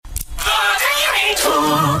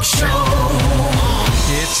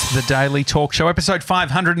The Daily Talk Show, episode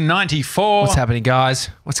 594. What's happening, guys?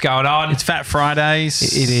 What's going on? It's Fat Fridays.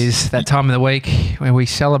 It is that time of the week where we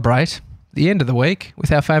celebrate the end of the week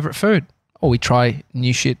with our favourite food. Or we try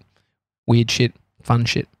new shit, weird shit, fun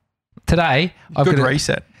shit. Today, I've Good got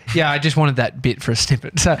reset. Yeah, I just wanted that bit for a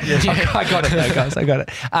snippet. So I got it though, guys. I got it.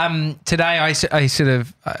 Today,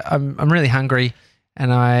 I'm really hungry,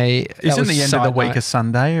 and Isn't the end of the week a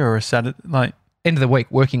Sunday or a Saturday? Like end of the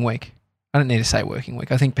week, working week. I don't need to say working week.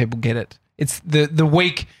 I think people get it. It's the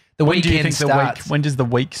week. The when weekend starts. When does the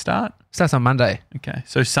week start? Starts on Monday. Okay,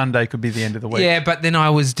 so Sunday could be the end of the week. Yeah, but then I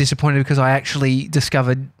was disappointed because I actually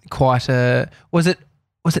discovered quite a. Was it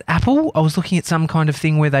Apple? I was looking at some kind of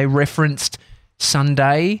thing where they referenced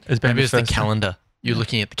Sunday. Maybe it was the calendar. You're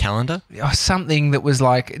looking at the calendar? Something that was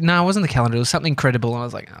like, no, it wasn't the calendar. It was something credible. And I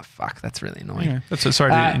was like, oh, fuck, that's really annoying. Yeah,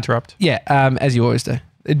 sorry to interrupt. Yeah, as you always do.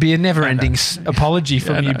 It'd be a never-ending apology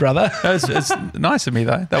from you, brother. It's nice of me,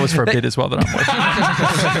 though. That was for a bit as well that I'm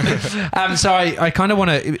watching. So I kind of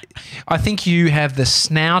want to... I think you have the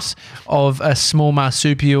snout of a small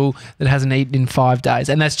marsupial that hasn't eaten in 5 days,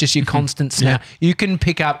 and that's just your constant snout. Yeah. You can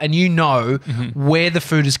pick up and you know where the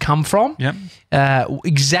food has come from,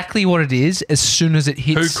 exactly what it is as soon as it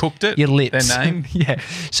hits who cooked it, your lips. Their name. Yeah.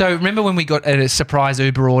 So remember when we got a surprise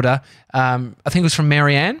Uber order, I think it was from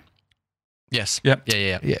Marianne? Yes. Yep.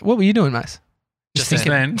 Yeah. What were you doing, Mace? Just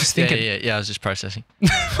thinking. Yeah, I was just processing.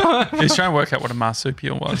 He's trying to work out what a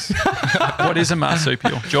marsupial was. What is a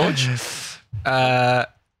marsupial, George? Is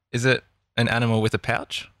it an animal with a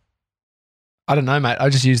pouch? I don't know, mate. I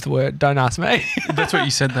just used the word. Don't ask me. That's what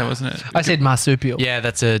you said there, wasn't it? I said marsupial. Yeah,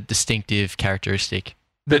 that's a distinctive characteristic.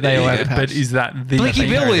 But they all have a pouch. But is that the... Blinky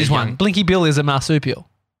Bill is one. Blinky Bill is a marsupial.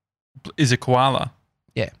 Is a koala.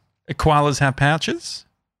 Yeah. Koalas have pouches?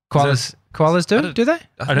 Koalas do they?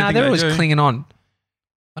 No, they're always clinging on.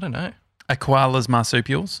 I don't know. Are koalas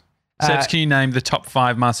marsupials? Sebs, can you name the top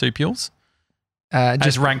 5 marsupials?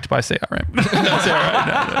 Just ranked by CRM. That's all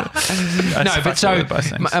right. No, but so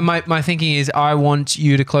my thinking is I want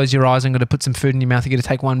you to close your eyes. I'm going to put some food in your mouth. You're going to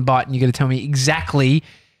take one bite and you're going to tell me exactly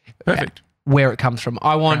where it comes from.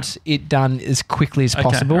 I want it done as quickly as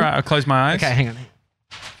possible. All right, I'll close my eyes. Okay, hang on.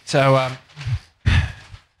 So...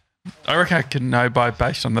 I reckon I can know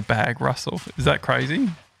based on the bag, Russell. Is that crazy?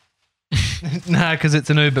 No, because it's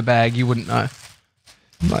an Uber bag. You wouldn't know.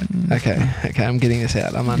 But, okay, I'm getting this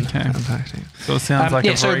out. I'm unpacking. So it sounds like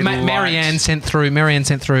a very light... Marianne sent through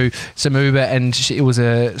some Uber, and it was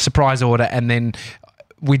a surprise order, and then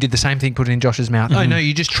we did the same thing, put it in Josh's mouth. Oh no,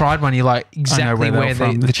 you just tried one. You're like exactly where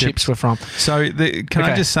the chips were from. So can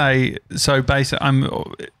I just say? So basically,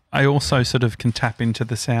 I also sort of can tap into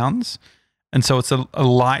the sounds. And so it's a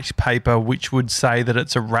light paper which would say that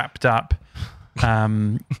it's a wrapped up,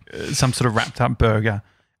 some sort of wrapped up burger.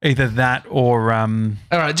 Either that or... All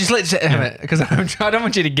right, just let's have it because I don't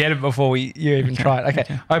want you to get it before you even try it.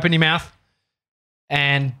 Okay, open your mouth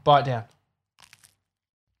and bite down.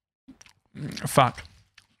 Fuck.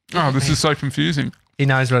 Oh, this is so confusing. He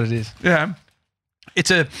knows what it is. Yeah.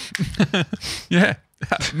 It's a... yeah.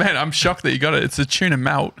 Man, I'm shocked that you got it. It's a tuna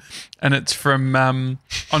melt, and it's from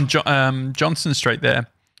on Johnson Street. There,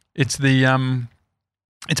 it's the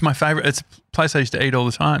it's my favorite. It's a place I used to eat all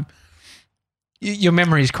the time. Your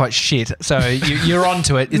memory is quite shit, so you're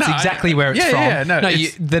onto it. It's exactly where it's from. Yeah, no,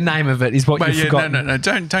 the name of it is what you've forgotten. No,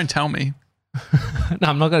 don't tell me. No,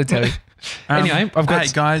 I'm not going to tell you. Anyway, I've got.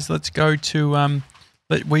 Hey guys, let's go to.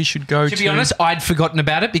 We should go to... To be honest, I'd forgotten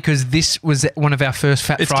about it because this was one of our first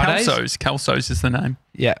Fat Fridays. It's Kelso's is the name.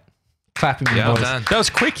 Yeah. Clapping me, boys. Done. That was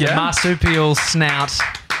quick, yeah? Marsupial snout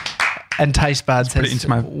and taste buds put it into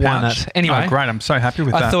my won pouch. it. Anyway. Oh, great. I'm so happy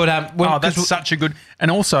with that. I thought... that's such a good...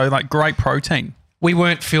 And also, like, great protein. We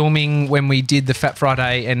weren't filming when we did the Fat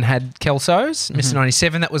Friday and had Kelso's, Mr.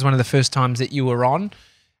 97. That was one of the first times that you were on.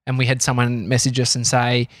 And we had someone message us and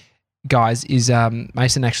say, guys, is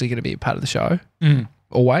Mason actually going to be a part of the show?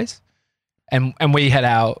 Always, and we had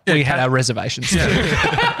our reservations.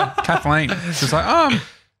 Yeah. Kathleen, she's like,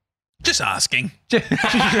 just asking. You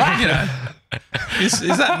know, is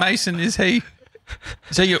that Mason? Is he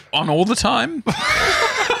on all the time?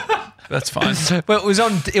 That's fine. Well,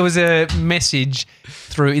 it was a message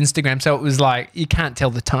through Instagram, so it was like you can't tell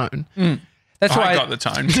the tone. That's why I got the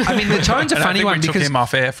tone. I mean, the tone's a funny one because took him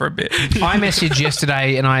off air for a bit. I messaged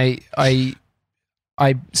yesterday, and I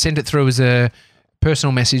sent it through as a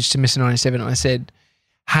personal message to Mr. 97, and I said,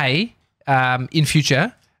 hey, in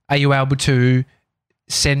future, are you able to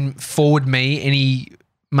forward me any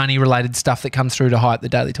money-related stuff that comes through to Hype, the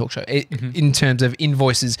Daily Talk Show, in terms of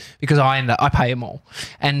invoices, because I pay them all.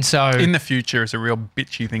 And so... In the future is a real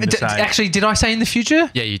bitchy thing to say. Actually, did I say in the future?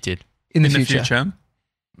 Yeah, you did. In the future.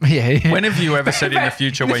 Yeah. When have you ever said in the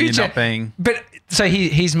future where you're not being? But so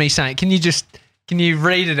here's me saying, can you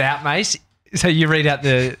read it out, Mace? So you read out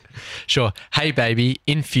the. Sure. Hey, baby,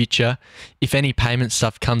 in future, if any payment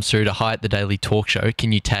stuff comes through to Hyatt the Daily Talk Show,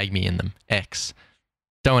 can you tag me in them? X.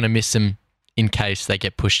 Don't want to miss them in case they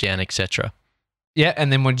get pushed down, etc. Yeah,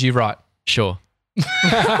 and then what did you write? Sure.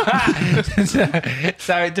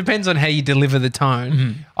 So it depends on how you deliver the tone.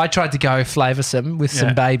 Mm-hmm. I tried to go flavoursome with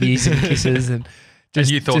some babies and kisses and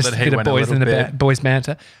just, you thought that he bit went of a boys little in the bit. boys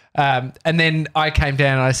banter. And then I came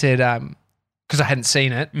down and I said, because I hadn't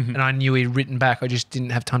seen it Mm-hmm. and I knew he'd written back, I just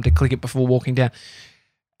didn't have time to click it before walking down.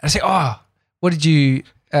 And I said, "Oh, what did you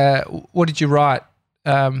write? What did you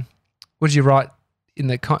write in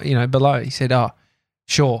the below?" He said, "Oh,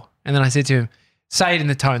 sure." And then I said to him, "Say it in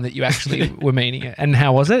the tone that you actually were meaning it." And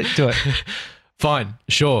how was it? Do it. Fine.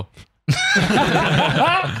 Sure.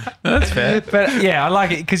 That's fair. But yeah, I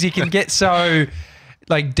like it because you can get so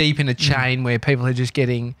like deep in a chain where people are just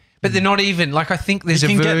getting, but they're not even like, I think there's You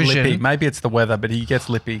a can get version, lippy. Maybe it's the weather, but he gets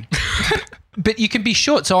lippy. but you can be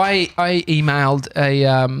short. So I emailed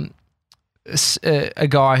a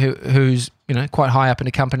guy who's quite high up in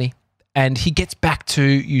a company, and he gets back to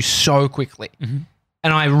you so quickly, and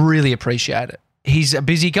I really appreciate it. He's a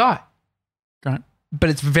busy guy, Right. but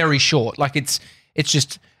it's very short. Like it's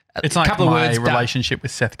just It's a like couple of my words done. relationship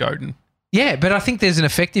with Seth Godin. Yeah, but I think there's an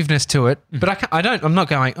effectiveness to it. But I'm not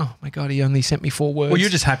going, oh my God, he only sent me 4 words. Well, you're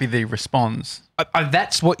just happy that he responds.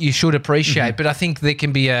 That's what you should appreciate. But I think there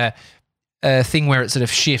can be a thing where it sort of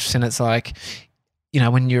shifts, and it's like,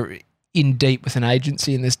 when you're in deep with an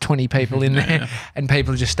agency and there's 20 people in there and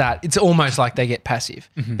people just start, it's almost like they get passive.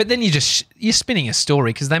 But then you're spinning a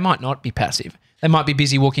story because they might not be passive. They might be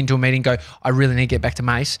busy walking to a meeting, go, I really need to get back to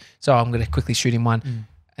Mace, so I'm going to quickly shoot him one.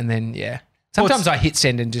 And then, sometimes I hit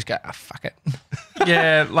send and just go, fuck it.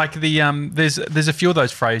 Yeah, like there's a few of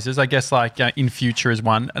those phrases. I guess like in future is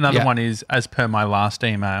one. Another one is as per my last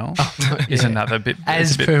email is another bit.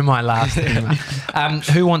 As per my last email.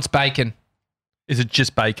 Who wants bacon? Is it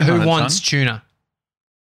just bacon? Who on its wants own? tuna?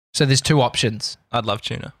 So there's 2 options. I'd love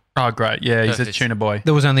tuna. Oh, great. Yeah, he's a Perfect. tuna boy.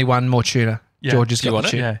 There was only one more tuna. Yeah. George has Do you got want the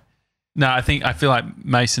it? tuna. Yeah. No, I feel like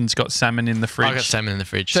Mason's got salmon in the fridge. I got salmon in the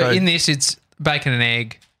fridge. So in this, it's bacon and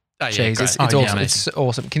egg. Oh, yeah, cheese. great. It's Oh, awesome. yeah. It's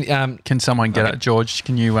awesome. Can someone get it, George?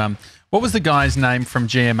 Can you? What was the guy's name from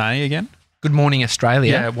GMA again? Good Morning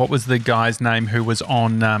Australia. Yeah. What was the guy's name who was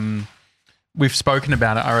on? We've spoken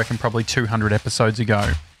about it. I reckon probably 200 episodes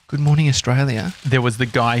ago. Good Morning Australia. There was the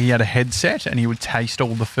guy. He had a headset and he would taste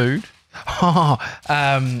all the food. Oh,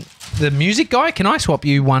 the music guy. Can I swap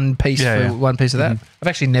you one piece Yeah, for yeah. one piece of that? I've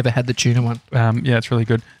actually never had the tuna one. Yeah, it's really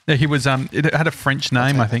good. Yeah, he was. It had a French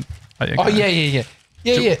name, I think. Oh yeah.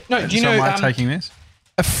 No, do you so know am I taking this?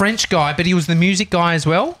 a French guy, but he was the music guy as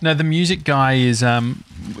well? No, the music guy is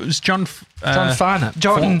it was John Farner.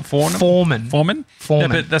 John Foreman. Foreman. Foreman.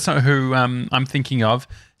 No, but that's not who I'm thinking of.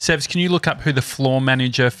 Sevs, can you look up who the floor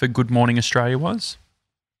manager for Good Morning Australia was?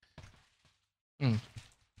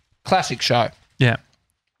 Classic show. Yeah.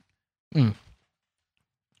 Anyway,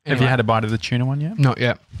 Have you had a bite of the tuna one yet? Not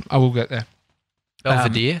yet. I will get there.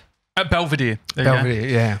 Belvedere. Belvedere. There you go. Belvedere,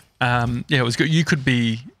 yeah. Yeah, it was good. You could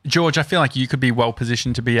be George. I feel like you could be well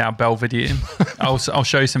positioned to be our Belvedere. I'll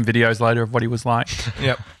show you some videos later of what he was like.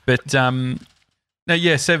 Yep. But no,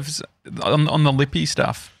 yeah, Sev's on the lippy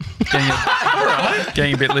stuff,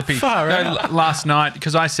 getting a bit lippy. No, last night,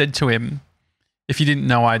 because I said to him, if you didn't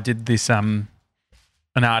know, I did this an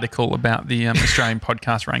article about the Australian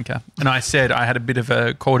podcast ranker, and I said I had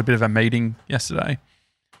called a bit of a meeting yesterday.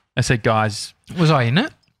 I said, guys, Was I in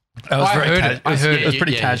it? it was I very heard ca- it. I heard it was it.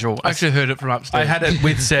 pretty Yeah. casual. I actually heard it from upstairs. I had it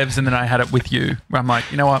with Sevs and then I had it with you. Where I'm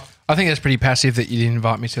like, you know what? I think that's pretty passive that you didn't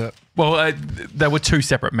invite me to it. Well, there were 2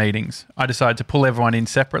 separate meetings. I decided to pull everyone in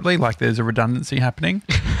separately, like there's a redundancy happening,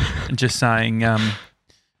 and just saying,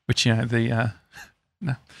 which no,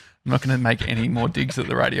 I'm not going to make any more digs at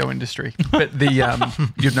the radio industry, but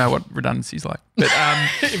you know what redundancy's like. But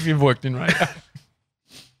If you've worked in radio.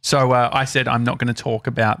 so I said I'm not going to talk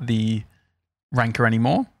about the ranker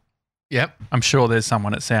anymore. Yep. I'm sure there's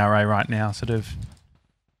someone at CRA right now sort of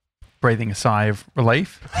breathing a sigh of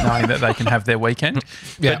relief, knowing that they can have their weekend.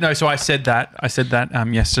 Yeah. But no, so I said that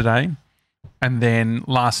yesterday. And then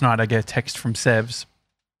last night I get a text from Sevs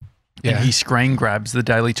and he screen grabs the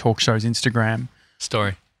Daily Talk Show's Instagram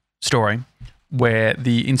Story. where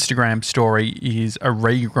the Instagram story is a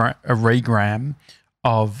regram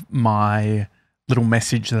of my little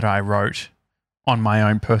message that I wrote on my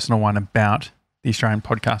own personal one about the Australian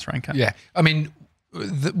podcast ranker. Yeah. I mean,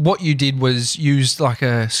 what you did was use like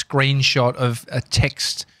a screenshot of a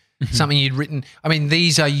text something you'd written. I mean,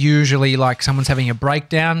 these are usually like someone's having a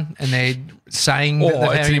breakdown and they're saying that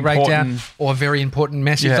they're having a breakdown or a very important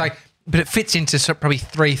message. Yeah. Like, but it fits into probably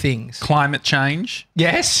three things. Climate change.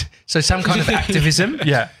 Yes. So some kind of activism.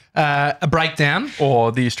 Yeah. A breakdown.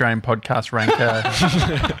 Or the Australian podcast ranker.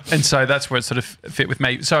 And so that's where it sort of fit with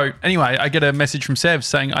me. So anyway, I get a message from Sev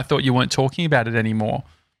saying, I thought you weren't talking about it anymore.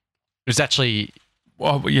 It was actually...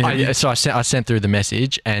 Well, yeah. So I sent through the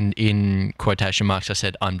message, and in quotation marks, I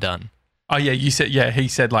said, "I'm done." Oh, yeah, you said, yeah, he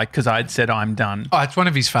said, like, because I'd said I'm done. Oh, it's one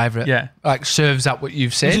of his favourite. Yeah. Like, serves up what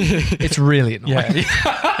you've said. It's really annoying.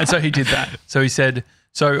 Yeah. And so he did that. So he said,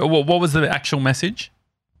 so what was the actual message?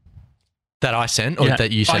 That I sent, or that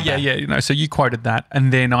you sent? Oh, yeah, back? yeah. So you quoted that.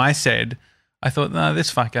 And then I said, I thought, no,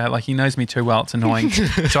 this fucker, like, he knows me too well. It's annoying.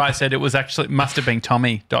 So I said, it must have been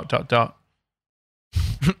Tommy, ...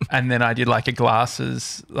 And then I did like a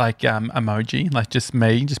glasses like emoji, like just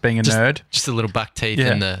me, just being a nerd. Just the little buck teeth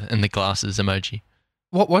and the glasses emoji.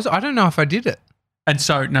 What was it? I don't know if I did it. And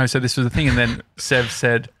so this was the thing. And then Sev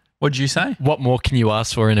said, "What'd you say? What more can you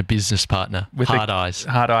ask for in a business partner? With hard eyes.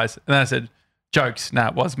 Hard eyes." And then I said, "Jokes." No,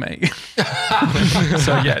 it was me.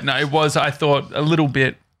 So yeah, no, it was. I thought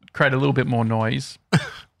create a little bit more noise.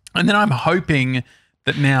 And then I'm hoping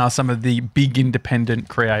that now some of the big independent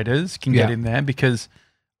creators can get in there, because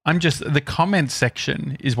the comment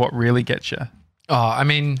section is what really gets you. Oh, I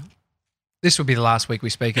mean, this will be the last week we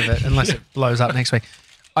speak of it, unless it blows up next week.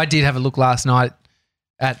 I did have a look last night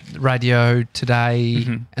at Radio Today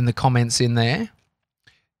and the comments in there.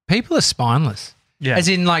 People are spineless. Yeah. As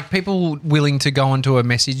in, like, people willing to go onto a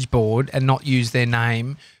message board and not use their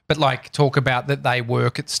name, but, like, talk about that they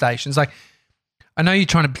work at stations. Like, I know you're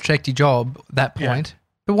trying to protect your job at that point,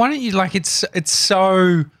 but why don't you, like, it's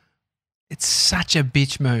such a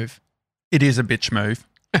bitch move. It is a bitch move.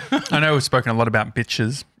 I know we've spoken a lot about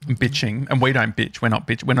bitches and bitching, and we don't bitch. We're not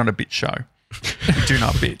bitch. We're not a bitch show. We do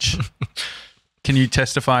not bitch. Can you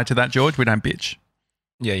testify to that, George? We don't bitch.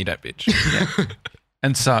 Yeah, you don't bitch. Yeah.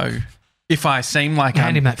 And so if I seem like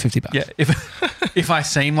Hand him that $50. Yeah, if I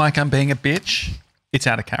seem like I'm being a bitch, it's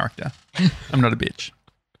out of character. I'm not a bitch.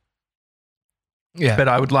 Yeah. But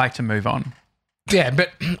I would like to move on. Yeah,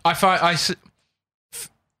 but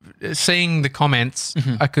seeing the comments,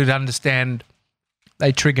 I could understand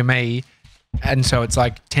they trigger me, and so it's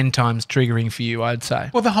like 10 times triggering for you, I'd say.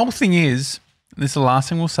 Well, the whole thing is, this is the last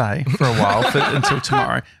thing we'll say for a while, until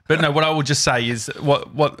tomorrow. But no, what I will just say is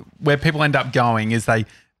where people end up going is they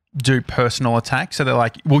do personal attacks. So they're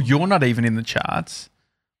like, well, you're not even in the charts.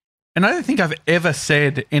 And I don't think I've ever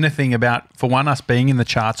said anything about, for one, us being in the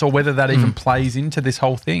charts, or whether that even plays into this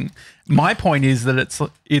whole thing. My point is that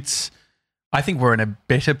it's. I think we're in a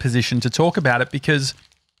better position to talk about it because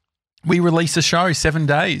we release a show 7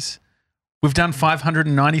 days. We've done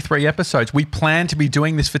 593 episodes. We plan to be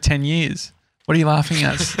doing this for 10 years. What are you laughing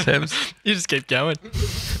at, Sebs? You just keep going.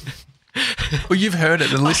 Well, you've heard it.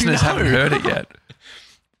 The listeners haven't heard it yet.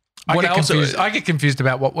 I get confused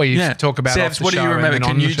about what we talk about. Sebs, off the what do show you remember? and then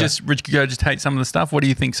Can on the you show. just regurgitate some of the stuff? What do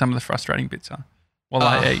you think some of the frustrating bits are while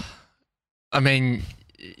I eat? I mean,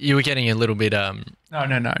 you were getting a little bit... No.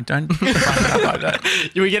 Don't frame it up like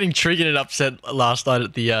that. You were getting triggered and upset last night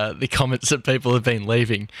at the comments that people have been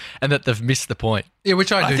leaving and that they've missed the point. Yeah,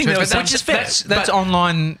 which I do think too. there But was that's some- just fair, that's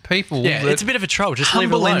online people. Yeah, that- it's a bit of a troll. Just leave it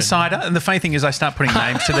Humble alone. Insider. And the funny thing is I start putting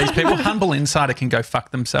names to these people. Humble Insider can go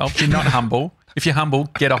fuck themselves. You're not humble. If you're humble,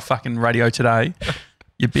 get off fucking Radio Today,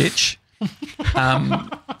 you bitch.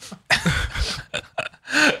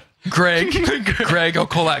 Greg, I'll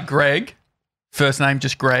call out Greg. First name,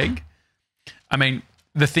 just Greg. I mean,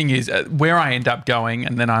 the thing is, where I end up going,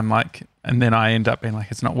 and then I end up being like,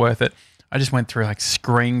 it's not worth it. I just went through like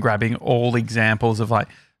screen grabbing all examples of like,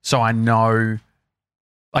 so I know,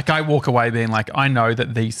 like I walk away being like, I know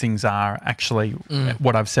that these things are actually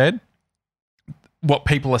what I've said. What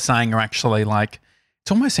people are saying are actually like,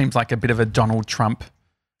 it almost seems like a bit of a Donald Trump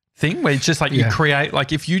thing where it's just like you create,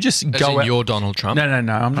 like if you just As go in out. you're Donald Trump? No, I'm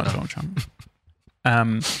not Donald Trump.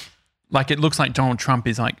 Like it looks like Donald Trump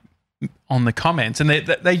is like on the comments, and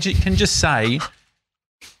they can just say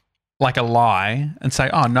like a lie and say,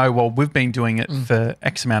 oh no, well we've been doing it for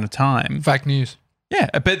X amount of time. fake news. Yeah,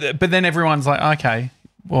 but then everyone's like, okay,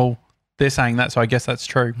 well they're saying that, so I guess that's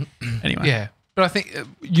true. Anyway, Yeah, but I think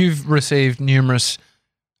you've received numerous,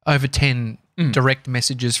 over 10 direct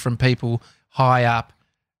messages from people high up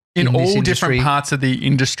in this all industry different parts of the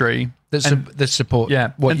industry. that support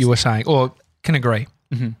Yeah. what And- you were saying or can agree.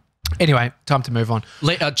 Anyway, time to move on.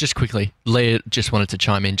 Just quickly, Leah just wanted to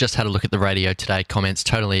chime in. Just had a look at the Radio Today comments.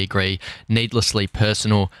 Totally agree. Needlessly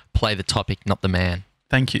personal. Play the topic, not the man.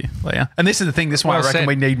 Thank you, Leah. And this is the thing. This is why Well I reckon said.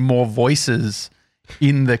 we need more voices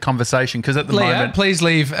in the conversation because at the Leah, moment, please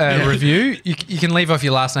leave a review. You can leave off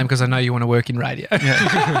your last name because I know you want to work in radio.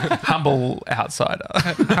 humble outsider.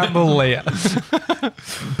 Humble Leah.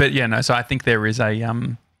 But yeah, no. So I think there is a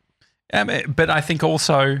but I think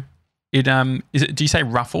also it is it. Do you say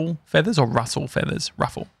ruffle feathers or rustle feathers?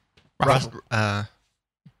 Ruffle. I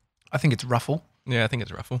think it's ruffle. Yeah, I think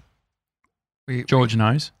it's ruffle. George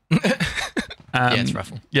knows. Yeah, it's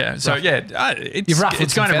ruffle. Yeah, so You've it's ruffled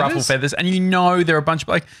it's some going to ruffle feathers? feathers, and you know there are a bunch of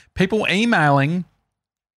like people emailing.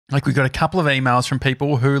 Like we got a couple of emails from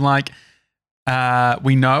people who like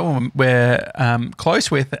we know and we're close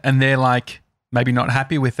with, and they're like maybe not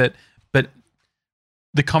happy with it, but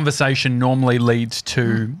the conversation normally leads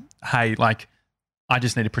to, hey, like I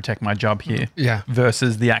just need to protect my job here, Yeah.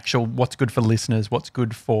 versus the actual what's good for listeners, what's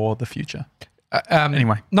good for the future.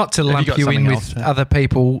 Anyway, not to have you lump got you in something with else to- other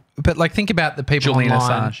people, but like think about the people Julian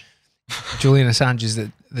online. Assange. Julian Assange is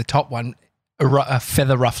the top one, a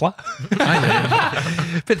feather ruffler.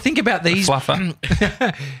 But think about these Fluffer.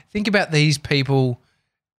 think about these people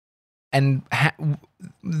and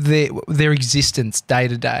their existence day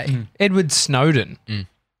to day. Edward Snowden,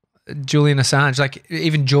 Julian Assange, like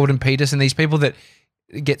even Jordan Peterson, these people that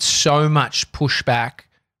get so much pushback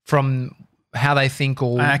from how they think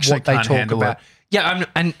or I actually what they can't talk handle about. it. Yeah,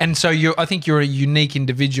 and so I think you're a unique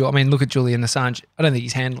individual. I mean, look at Julian Assange. I don't think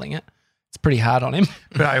he's handling it. It's pretty hard on him.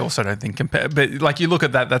 But I also don't think but like you look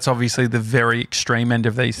at that, that's obviously the very extreme end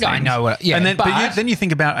of these things. I know. Yeah, and then but then you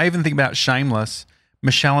think about, I even think about Shameless,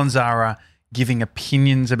 Michelle and Zara giving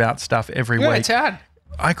opinions about stuff every yeah, week. it's hard.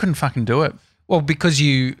 I couldn't fucking do it. Well, because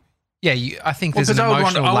I think there's an I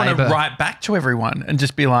emotional want to labour. write back to everyone and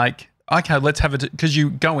just be like, okay, let's have because you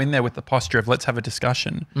go in there with the posture of let's have a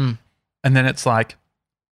discussion. And then it's like,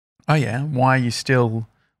 oh yeah, why are you still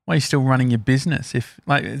running your business? If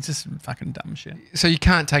like, it's just fucking dumb shit. So you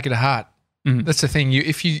can't take it to heart. That's the thing.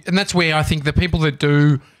 And that's where I think the people that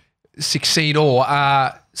do succeed or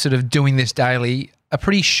are sort of doing this daily are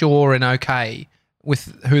pretty sure and okay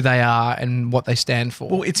with who they are and what they stand for.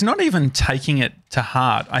 Well, it's not even taking it to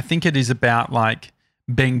heart. I think it is about like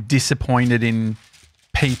being disappointed in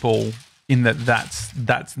people in that's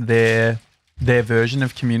their version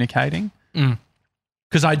of communicating.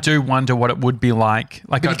 Because I do wonder what it would be like.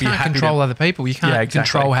 Like but I'd you be can't happy control to, other people. You can't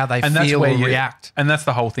control how they and that's feel where or react. And that's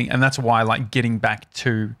the whole thing. And that's why like getting back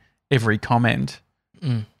to every comment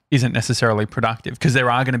isn't necessarily productive, because there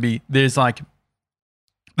are a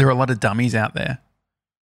lot of dummies out there.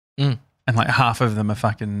 And like half of them are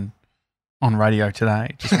fucking on radio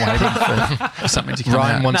today, just waiting for something to come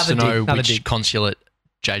Ryan out. wants to Another know dig, which consulate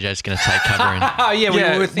JJ's going to take cover in. Oh, yeah, we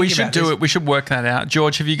were thinking we should about do this. it. We should work that out.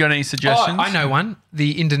 George, have you got any Oh, suggestions? I know one.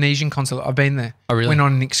 The Indonesian consulate. I've been there. Oh, really? Went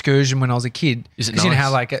on an excursion when I was a kid. Is it 'Cause you know nice?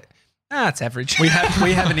 how like it's average. We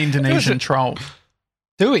have an Indonesian troll,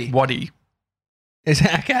 Do we? Waddy. Is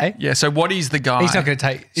that okay? Yeah, so Waddy's the guy. He's not going to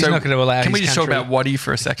take. He's not going to allow. Can we his just talk country- about Waddy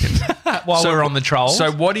for a second? while we're on the trolls?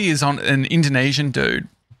 So Waddy is on an Indonesian dude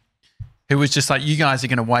who was just like, you guys are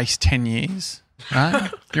going to waste 10 years, right? Do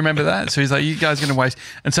you remember that? So he's like, you guys are going to waste.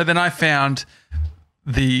 And so then I found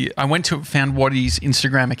found Waddy's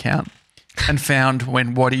Instagram account and found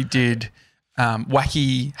when Waddy did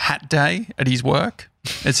wacky hat day at his work.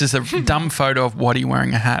 It's just a dumb photo of Waddy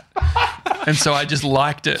wearing a hat. And so I just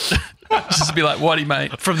liked it. Just to be like, Waddy,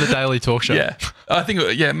 mate. From the Daily Talk Show. Yeah. I think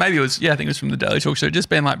it was from the Daily Talk Show. Just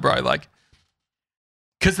being like, bro, like,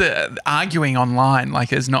 because the arguing online, like,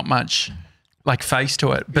 there's not much like face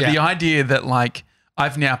to it. But the idea that like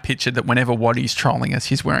I've now pictured that whenever Waddy's trolling us,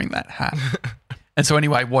 he's wearing that hat. And so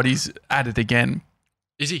anyway, Waddy's at it again.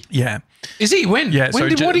 Is he? Yeah. Is he? When? Yeah. When so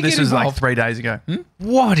did Waddy this get was like involved? 3 days ago.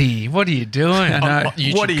 Waddy, what are you doing? I know. On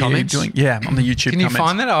YouTube What are you comments? doing? Yeah, on the YouTube Can you comments.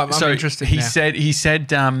 find that? I'm interested He now. said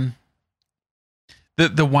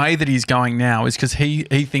the way that he's going now is because he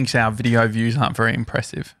thinks our video views aren't very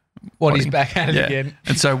impressive. Waddy's Waddy. back at it Yeah. again.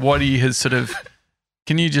 And so Waddy has sort of,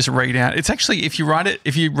 can you just read out? It's actually, if you read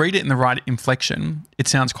it in the right inflection, it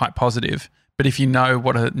sounds quite positive. But if you know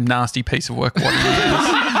what a nasty piece of work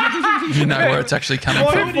Waddy is, you know where it's actually coming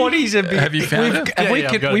What from. if Waddy's a bit? Have you found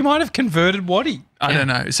it? We might have converted Waddy. I don't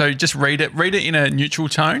know. So just read it in a neutral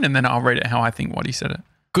tone, and then I'll read it how I think Waddy said it.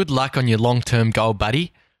 Good luck on your long-term goal,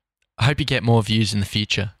 buddy. I hope you get more views in the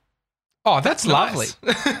future. Oh, that's lovely.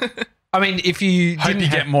 I mean, if you Hope didn't you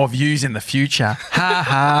get more views in the future. Ha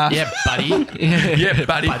ha. Yeah, buddy. Yeah,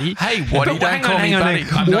 buddy. Hey, Waddy, But don't hang call on, me hang on, buddy.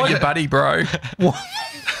 hang on. I'm not What- your buddy, bro.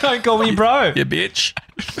 don't call me bro. You bitch.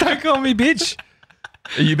 Don't call me bitch.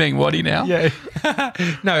 Are you being Waddy now? Yeah.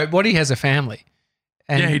 No, Waddy has a family.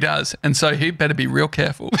 Yeah, he does. And so he better be real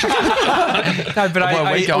careful. No, but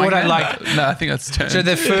I think that's turned. So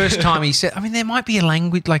the first time he said, I mean, there might be a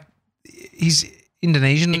language like he's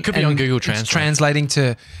Indonesian. It could be on Google it's Translate. Translating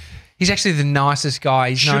to, he's actually the nicest guy.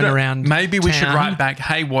 He's known around. Maybe we should town. write back,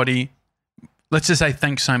 hey, Waddy. Let's just say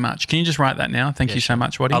thanks so much. Can you just write that now? Thank you so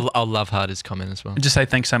much, Waddy. I'll love Harder's comment as well. Just say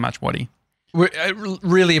thanks so much, Waddy. I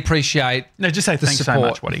really appreciate. No, just say thanks support. so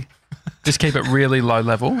much, Waddy. Just keep it really low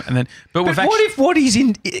level, and then. But what if Waddy's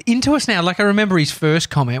into us now? Like I remember his first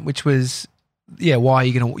comment, which was, "Yeah, why are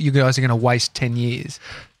you guys are gonna waste 10 years?"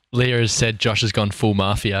 Leah has said Josh has gone full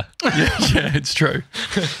mafia. yeah, it's true.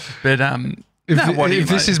 But if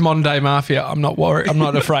this is modern day mafia, I'm not worried. I'm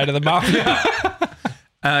not afraid of the mafia.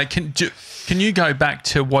 Can you go back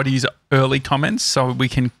to Waddy's early comments so we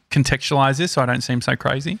can contextualize this so I don't seem so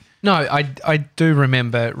crazy? No, I do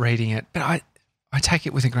remember reading it, but I take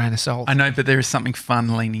it with a grain of salt. I know, but there is something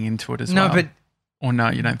fun leaning into it as well. No, but or no,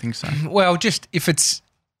 you don't think so? Well, just if it's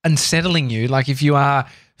unsettling you, like if you are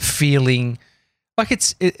feeling like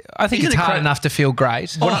I think it's hard enough to feel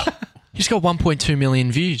great He's got 1.2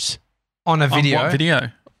 million views on a video. On what video?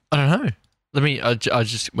 I don't know. Let me. I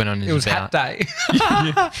just went on his. It was Hat Day.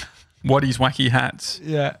 Yeah. Waddy's wacky hats.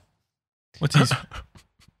 Yeah. What's his?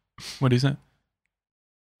 What is it?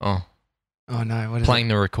 Oh no! What is playing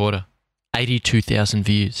the recorder. 82,000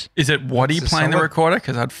 views. Is it Waddy That's playing the solid. recorder?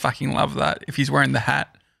 Because I'd fucking love that if he's wearing the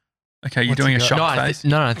hat. Okay, you're What's doing he a got? shock No, face.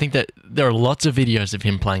 I think that there are lots of videos of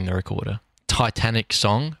him playing the recorder. Titanic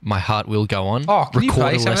song, My Heart Will Go On. Oh, can you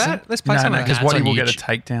play some of lesson. that? Let's play some of that. because It's Waddy on will get a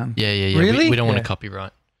YouTube. takedown. Yeah. Really? We don't want Yeah. to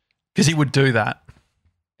copyright. Because he would do that.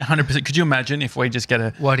 100%. Could you imagine if we just get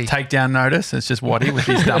a Waddy. takedown notice? It's just Waddy with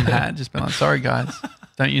his dumb hat. Just be like, sorry, guys.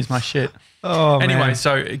 Don't use my shit. Oh, Anyway,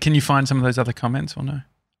 so can you find some of those other comments or no?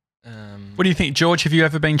 Um, What do you think, George? Have you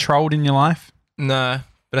ever been trolled in your life? No,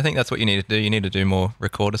 but I think that's what you need to do. You need to do more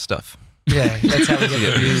recorder stuff. yeah, that's how we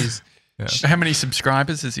get the views. How many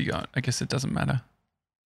subscribers has he got? I guess it doesn't matter.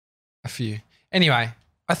 A few. Anyway,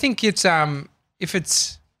 I think it's if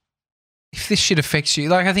this shit affects you,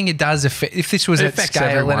 like I think it does affect. If this was It at affects scale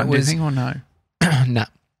everyone, and it do you was think, or no? no.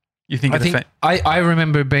 You think I it think affects? I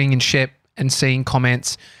remember being in Shep and seeing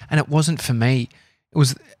comments, and it wasn't for me. It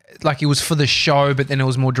was like it was for the show, but then it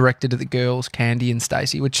was more directed at the girls, Candy and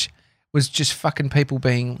Stacey, which was just fucking people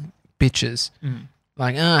being bitches.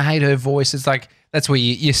 Like, I hate her voice. It's like that's where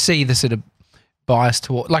you see the sort of bias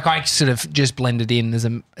toward. Like I sort of just blended in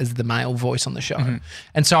as the male voice on the show,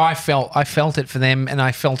 and so I felt it for them, and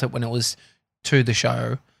I felt it when it was to the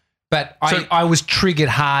show. But I was triggered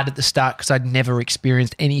hard at the start because I'd never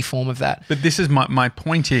experienced any form of that. But this is my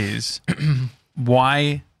point is,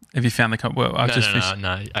 why have you found the well?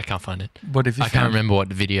 No, I can't find it. What have you I found? can't remember what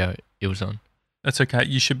video it was on. That's okay.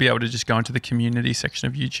 You should be able to just go into the community section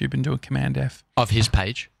of YouTube and do a Command F. Of his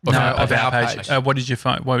page? No, of our our page. page. What did you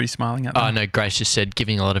find? Why were you smiling at? Oh, no, Grace just said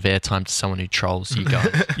giving a lot of airtime to someone who trolls you guys.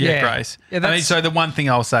 Yeah, Yeah. Grace. Yeah, I mean, that's- so the one thing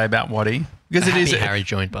I'll say about Waddy, because it Happy is Harry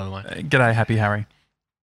joined, by the way. G'day, Happy Harry.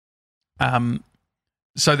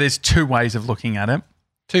 So there's two ways of looking at it.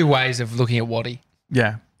 Two ways of looking at Waddy.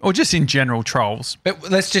 Yeah. Or just in general trolls. But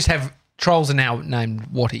let's just have trolls are now named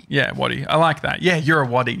Waddy. Yeah, Waddy. I like that. Yeah, you're a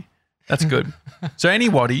Waddy. That's good. So any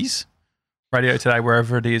Waddies, Radio Today,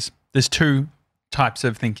 wherever it is, there's two types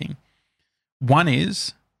of thinking. One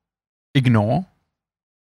is ignore,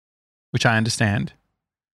 which I understand.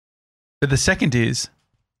 But the second is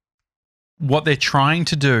what they're trying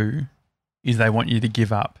to do is they want you to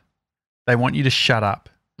give up. They want you to shut up.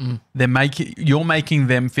 You're making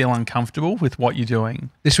them feel uncomfortable with what you're doing.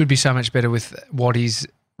 This would be so much better with Waddy's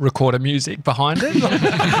recorder music behind it.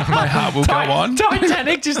 My heart will go on.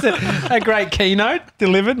 Titanic, just a great keynote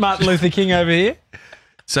delivered. Martin Luther King over here.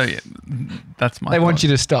 So yeah, that's my They want you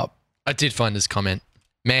to stop. I did find this comment.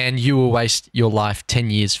 Man, you will waste your life 10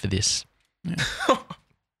 years for this.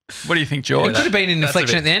 What do you think, It George? could have been an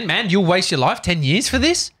inflection at the end. Man, you'll waste your life 10 years for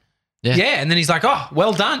this? Yeah. Yeah, and then he's like, oh,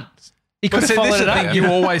 well done. He could But have see, this followed is it the up. thing, you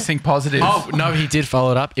always think positive. Oh, no, he did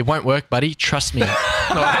follow it up. It won't work, buddy. Trust me.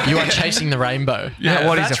 You are chasing the rainbow. yeah,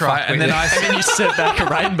 Waddy's that's a right. fuckwit. And then And then you set back a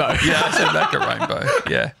rainbow. Yeah, I said back a rainbow.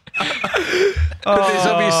 Yeah. But there's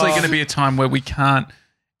obviously going to be a time where we can't,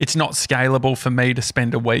 it's not scalable for me to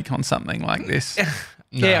spend a week on something like this.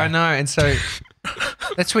 Yeah, I know. And so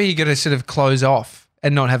that's where you got to sort of close off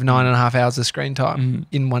and not have 9.5 hours of screen time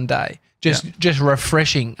in one day. Just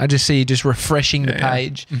refreshing. I just see you just refreshing the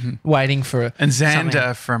page, waiting for And Xander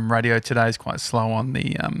something. from Radio Today is quite slow on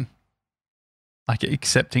the,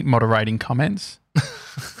 like moderating comments.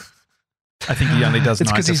 I think he only does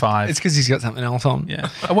 9 to 5. It's because he's got something else on. Yeah.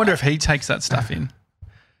 I wonder if he takes that stuff in.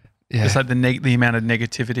 Yeah. It's like the amount of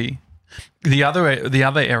negativity. The other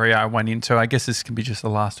area I went into, I guess this can be just the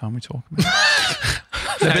last time we talk about it.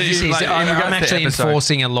 No, this is, I'm actually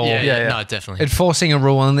enforcing a law. Yeah. No, definitely. Enforcing a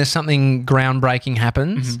rule, and there's something groundbreaking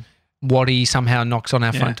happens. Waddy somehow knocks on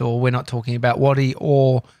our front door. We're not talking about Waddy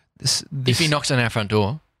or this. If he knocks on our front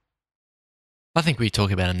door, I think we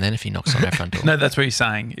talk about him then if he knocks on our front door. No, that's what he's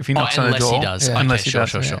saying. If he knocks on the door. Unless he does. Yeah. Okay, Unless he does.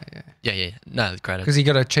 Sure. Yeah. Yeah. No, great. Because he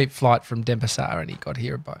got a cheap flight from Denpasar and he got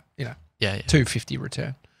here by, Yeah. $250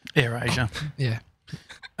 return. Air Asia. Yeah.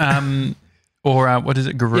 Or what is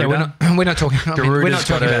it, Garuda? Yeah, we're not talking. We're not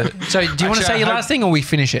talking about it. So, do you want to say your last thing, or we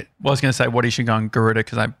finish it? Well, I was going to say Waddy should go on Garuda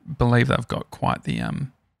because I believe they've got quite the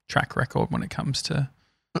track record when it comes to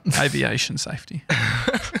aviation safety.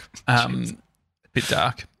 Bit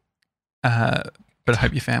dark. But I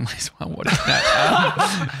hope your family's well. What is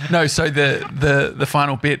that? No, so the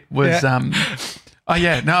final bit was I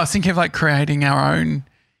was thinking of like creating our own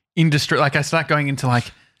industry. Like I start going into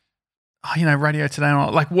like Radio Today,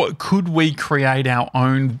 like what could we create our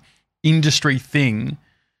own industry thing?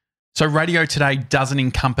 So Radio Today doesn't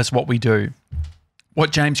encompass what we do.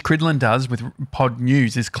 What James Cridlin does with Pod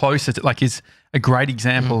News is closer to, like, is a great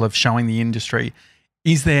example of showing the industry.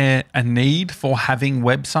 Is there a need for having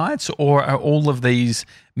websites, or are all of these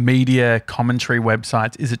media commentary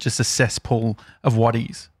websites, is it just a cesspool of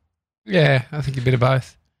waddies? Yeah, I think a bit of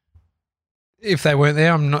both. If they weren't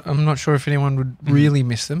there, I'm not sure if anyone would really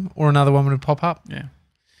miss them, or another one would pop up. Yeah.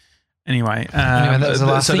 Anyway, that was the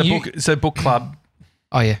last thing. book club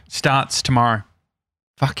starts tomorrow.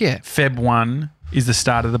 Fuck yeah. Feb 1 is the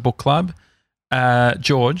start of the book club.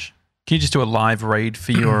 George, can you just do a live read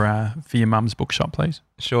for your mum's bookshop, please?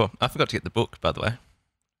 Sure. I forgot to get the book, by the way,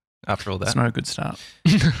 after all that. That's not a good start.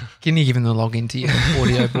 Can you give him the login to your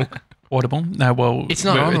audio book? Audible? No, well... It's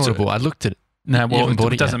not on Audible. I looked at it. No, well,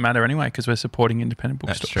 it doesn't matter anyway because we're supporting independent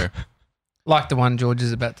bookstores. That's true. Like the one George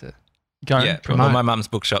is about to go. Yeah, promote. my mum's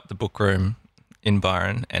bookshop, the Book Room in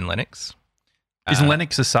Byron and Lennox. Is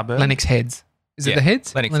Lennox a suburb? Lennox Heads. Is it the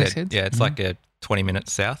Heads? Lennox Heads. Yeah, it's like a 20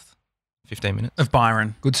 minutes south, 15 minutes. Of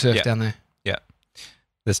Byron. Good surf down there. Yeah.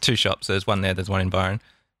 There's two shops. There's one there, there's one in Byron.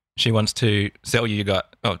 She wants to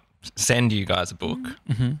send you guys a book,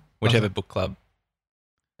 whichever book club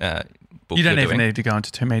book you don't you're even doing. need to go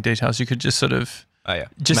into too many details. You could just sort of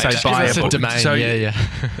just say buy a book. Domain. So,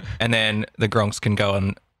 and then the Gronks can go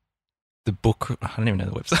on the book. I don't even know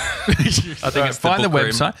the website. I think it's find the Book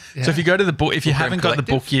Room. website. Yeah. So if you go to the book, if you Book Room haven't got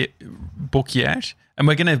the book yet, and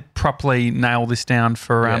we're going to properly nail this down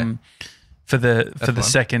for the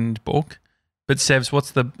second book. But Sevs,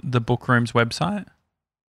 what's the Book Room's website?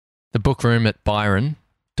 The Book Room at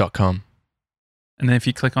byron.com. And then if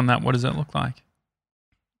you click on that, what does it look like?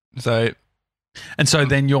 So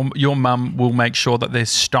then your mum will make sure that there's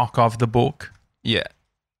stock of the book. yeah,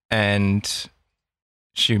 and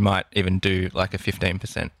she might even do like a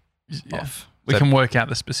 15% off. We can work out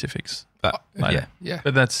the specifics. But later. Yeah.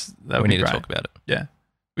 But that we would need be to great. talk about it. Yeah.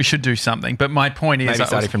 We should do something. But my point is... Maybe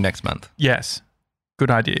starting from next month. Yes.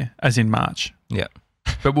 Good idea. As in March. Yeah.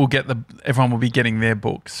 But we'll get everyone will be getting their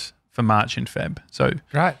books for March and Feb. So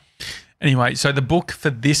Right. Anyway, so the book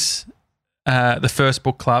for this, the first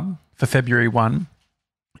book club for February 1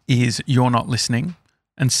 is You're Not Listening.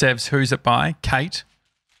 And Sevs, who's it by? Kate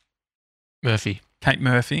Murphy.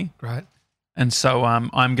 Right. And so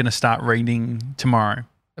I'm going to start reading tomorrow.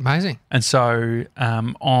 Amazing. And so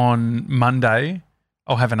on Monday,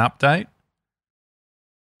 I'll have an update.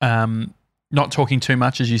 Not talking too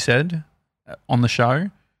much, as you said, on the show.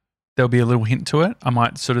 There'll be a little hint to it. I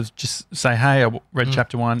might sort of just say, hey, I read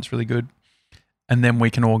chapter 1. It's really good. And then we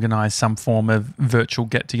can organise some form of virtual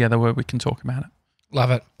get-together where we can talk about it.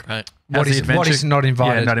 Love it. Great. What is not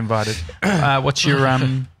invited? Yeah, not invited. What's your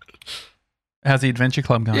how's the Adventure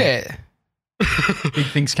Club going? Yeah. Big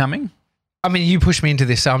things coming? I mean, you pushed me into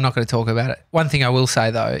this, so I'm not going to talk about it. One thing I will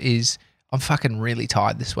say, though, is I'm fucking really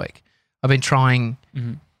tired this week. I've been trying,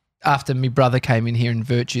 after my brother came in here and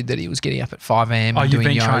virtued that he was getting up at 5 a.m. Oh, and you've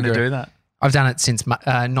doing been trying to yoga. do that? I've done it since,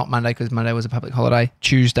 not Monday because Monday was a public holiday,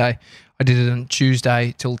 Tuesday. I did it on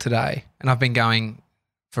Tuesday till today, and I've been going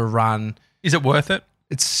for a run. Is it worth it?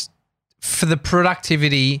 It's for the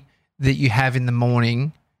productivity that you have in the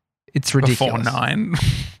morning, it's ridiculous. Before 9?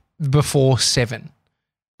 Before 7.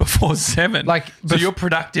 Before 7? So you're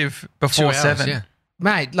productive before 2 hours, 7? Yeah.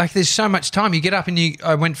 Mate, like there's so much time. You get up and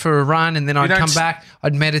I went for a run and then I'd come back,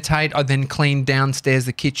 I'd meditate, I'd then clean downstairs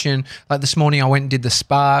the kitchen. Like this morning I went and did the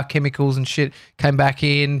spa, chemicals and shit, came back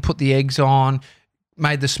in, put the eggs on,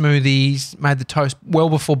 made the smoothies, made the toast well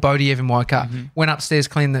before Bodhi even woke up. Went upstairs,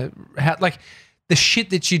 cleaned the house. Like the shit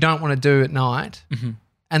that you don't want to do at night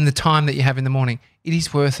and the time that you have in the morning, it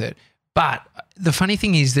is worth it. But the funny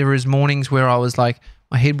thing is there was mornings where I was like,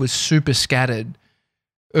 my head was super scattered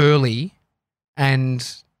early and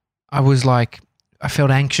I was like, I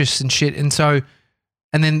felt anxious and shit. And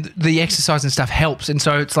then the exercise and stuff helps. And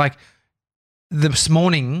so it's like this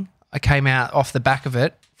morning I came out off the back of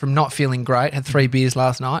it from not feeling great, had 3 beers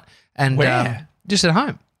last night and just at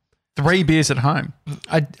home. 3 beers at home?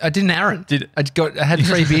 I did an errand. I had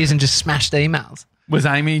 3 beers and just smashed emails. Was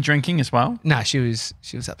Amy drinking as well? No, she was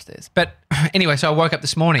upstairs. But anyway, so I woke up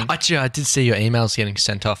this morning. Actually, I did see your emails getting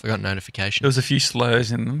sent off. I got notification. There was a few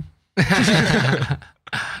slurs in them.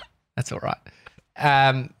 That's all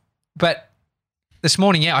right. But this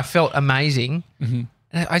morning, I felt amazing. Mm-hmm.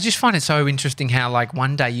 I just find it so interesting how like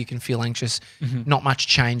one day you can feel anxious, not much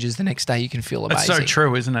changes. The next day you can feel amazing. That's so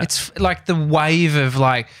true, isn't it? It's like the wave of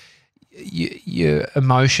like your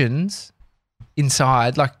emotions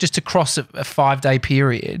inside, like just across a 5-day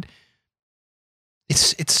period.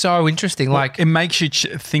 It's so interesting. Like it makes you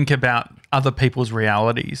think about other people's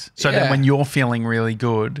realities. So that when you're feeling really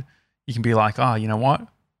good, you can be like, oh, you know what?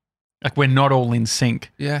 Like we're not all in sync.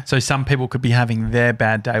 Yeah. So some people could be having their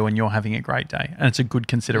bad day when you're having a great day, and it's a good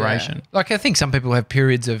consideration. Yeah. Like I think some people have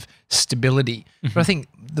periods of stability, but I think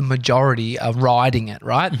the majority are riding it,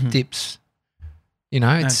 right? Dips. You know,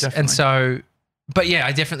 and so, but yeah,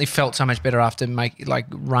 I definitely felt so much better after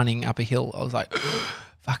running up a hill. I was like,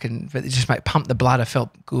 fucking, but it just pumped the blood. I felt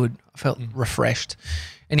good. I felt refreshed.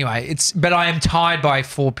 Anyway, but I am tired by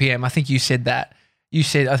 4 p.m. I think you said that. I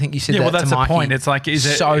think you said that. Yeah, well, that's to the Mikey. point. It's like, is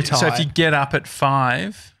it so tired? So if you get up at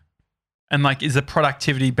 5, and like, is the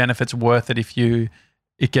productivity benefits worth it if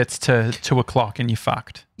it gets to 2 o'clock and you're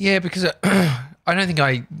fucked? Yeah, because I don't think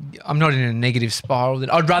I'm not in a negative spiral.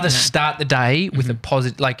 I'd rather start the day with a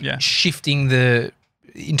positive, shifting the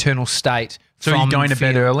internal state. So are you going to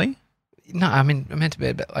bed early? No, I mean I meant to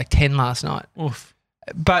bed at like 10 last night. Oof.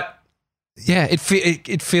 But yeah, it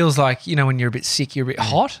feels like, you know, when you're a bit sick, you're a bit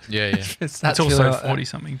hot. Yeah. It's also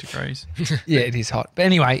 40-something degrees. Yeah, it is hot. But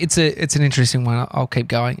anyway, it's an interesting one. I'll keep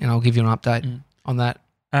going and I'll give you an update on that.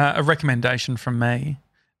 A recommendation from me.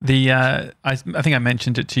 I think I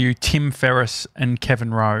mentioned it to you, Tim Ferriss and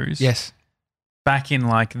Kevin Rose. Yes. Back in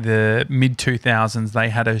like the mid-2000s, they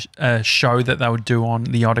had a show that they would do on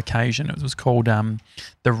the odd occasion. It was called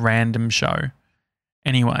The Random Show.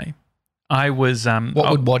 Anyway, I was... what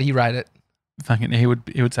would Waddy rate it? Fucking, he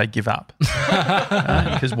would say give up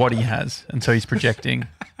because what he has, and so he's projecting.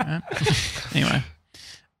 Anyway,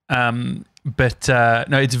 but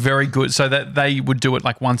no, it's very good. So that they would do it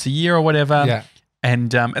like once a year or whatever. Yeah.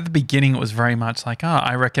 And at the beginning, it was very much like, oh,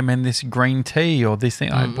 I recommend this green tea or this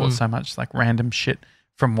thing. I bought so much like random shit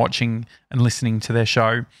from watching and listening to their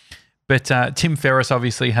show. But Tim Ferriss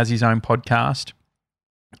obviously has his own podcast.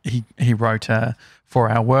 He wrote 4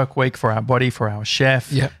 Hour Work Week, 4 Hour Body, 4 Hour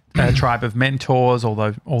Chef, Tribe of Mentors,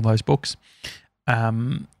 all those books.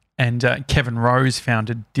 And Kevin Rose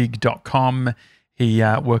founded dig.com. He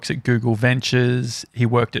works at Google Ventures. He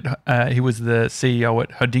worked at he was the CEO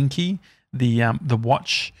at Hodinkee, the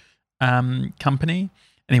watch company.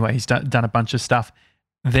 Anyway, he's done a bunch of stuff.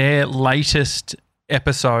 Their latest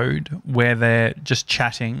episode where they're just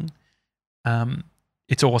chatting,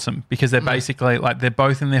 it's awesome because they're basically like they're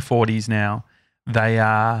both in their 40s now. They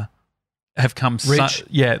have come rich.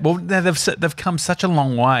 They've come such a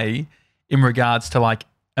long way in regards to like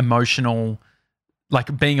emotional,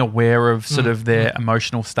 like being aware of sort of their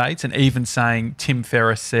emotional states, and even saying Tim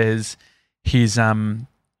Ferriss says he's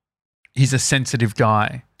a sensitive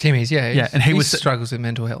guy. Tim is, and he struggles with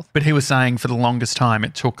mental health. But he was saying for the longest time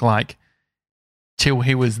it took like till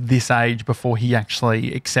he was this age before he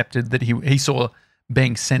actually accepted that he saw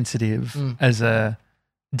being sensitive as a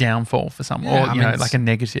downfall for someone, or like a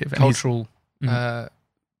negative cultural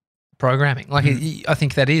programming. Like I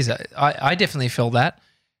think that is. I definitely feel that,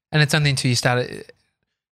 and it's only until you started.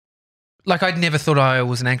 Like I'd never thought I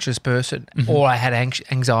was an anxious person or I had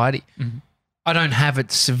anxiety. I don't have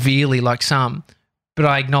it severely like some, but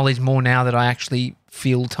I acknowledge more now that I actually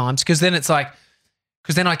feel times, because then it's like,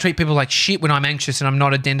 because then I treat people like shit when I'm anxious and I'm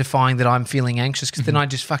not identifying that I'm feeling anxious, because then I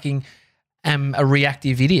just fucking am a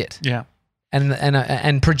reactive idiot. Yeah.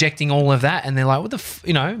 And projecting all of that, and they're like, what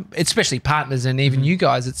the especially partners and even you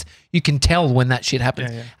guys, you can tell when that shit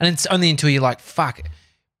happens. And it's only until you're like, fuck,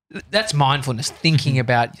 that's mindfulness, thinking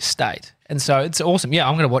about your state. And so it's awesome. Yeah,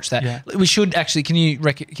 I'm going to watch that. Yeah. We should actually, can you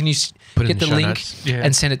get the link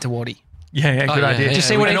and send it to Waddy? Yeah, good idea. Just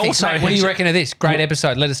see what he thinks. Mate, what do you reckon of this? Great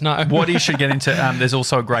episode. Let us know. Waddy should get into, there's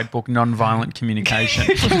also a great book, Nonviolent Communication.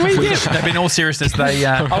 In all seriousness,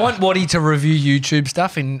 I want Waddy to review YouTube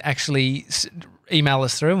stuff and actually email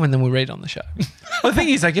us through, and then we'll read it on the show. Well, the thing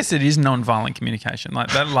is, I guess it is nonviolent communication.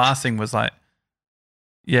 Like that last thing was like,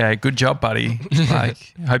 Yeah, good job, buddy.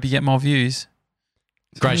 Like, hope you get more views.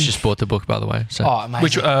 Grace just bought the book, by the way. So. Oh,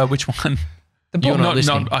 amazing. Which one? The You're book. not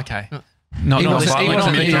listening. Okay. You're not listening.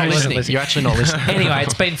 You're actually not listening. Anyway,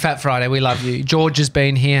 it's been Fat Friday. We love you. George has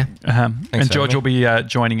been here. And George will be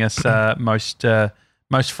joining us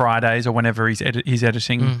most Fridays or whenever he's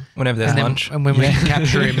editing. Whenever there's lunch. And when we can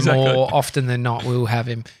capture him more often than not, we'll have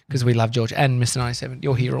him because we love George and Mr. 97.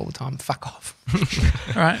 You're here all the time. Fuck off.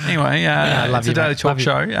 All right. Anyway, it's a Daily Talk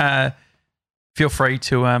show. Feel free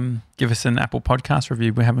to give us an Apple Podcast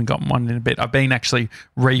review. We haven't gotten one in a bit. I've been actually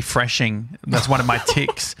refreshing. That's one of my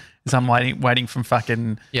ticks. Is I'm waiting from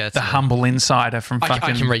fucking the humble insider from fucking.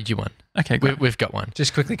 I can read you one. Okay, great. We've got one.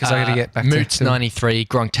 Just quickly because I got to get back Moots to 93,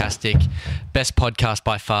 Gronktastic. Best podcast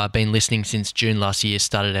by far. Been listening since June last year.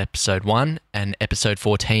 Started episode 1 and episode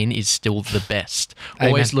 14 is still the best.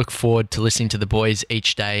 Always look forward to listening to the boys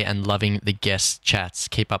each day and loving the guest chats.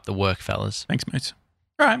 Keep up the work, fellas. Thanks, Moots.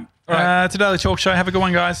 All right. It's a Daily Talk show. Have a good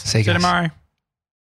one, guys. See you guys. tomorrow.